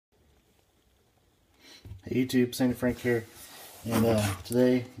Hey YouTube, Sandy Frank here, and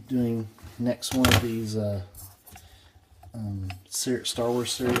today doing next one of these Star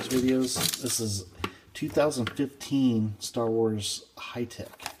Wars series videos. This is 2015 Star Wars High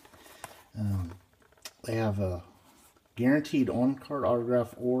Tech. They have a guaranteed on-card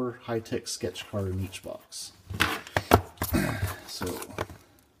autograph or High Tech sketch card in each box. So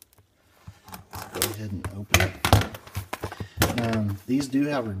let's go ahead and open it. These do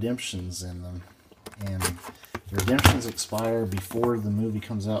have redemptions in them, and the redemptions expire before the movie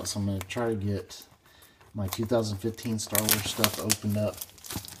comes out, so I'm going to try to get my 2015 Star Wars stuff opened up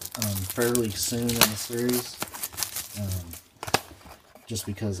fairly soon in the series, just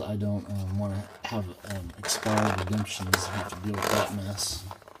because I don't want to have expired redemptions and have to deal with that mess,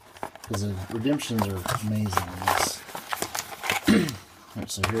 because the redemptions are amazing in this. Alright,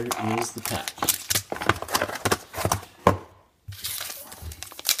 so here is the pack.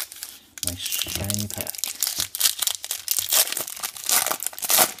 Nice shiny pack.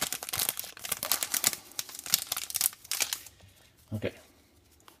 Okay,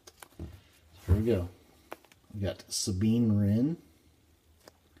 here we go. We got Sabine Wren,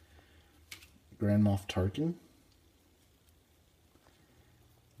 Grand Moff Tarkin,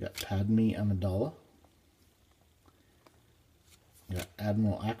 we got Padme Amidala, we got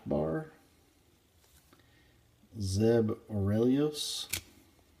Admiral Akbar, Zeb Orrelios,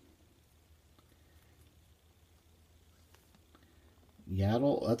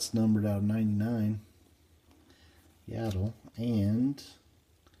 Yaddle, that's numbered out of 99. Yaddle, and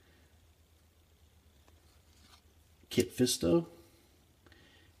Kit Fisto,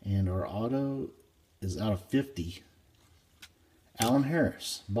 and our auto is out of 50. Alan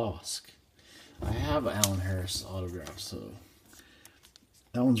Harris, Bosk. I have Alan Harris autograph, so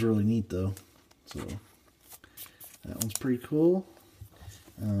that one's really neat though. So that one's pretty cool.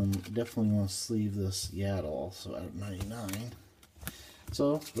 Definitely want to sleeve this Yaddle also out of 99.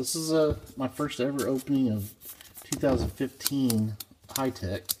 So this is my first ever opening of 2015 High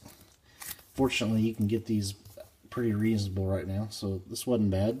Tech. Fortunately, you can get these pretty reasonable right now, so this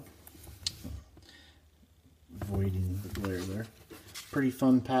wasn't bad. Avoiding the glare there. Pretty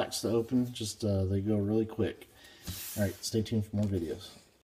fun packs to open, just they go really quick. Alright, stay tuned for more videos.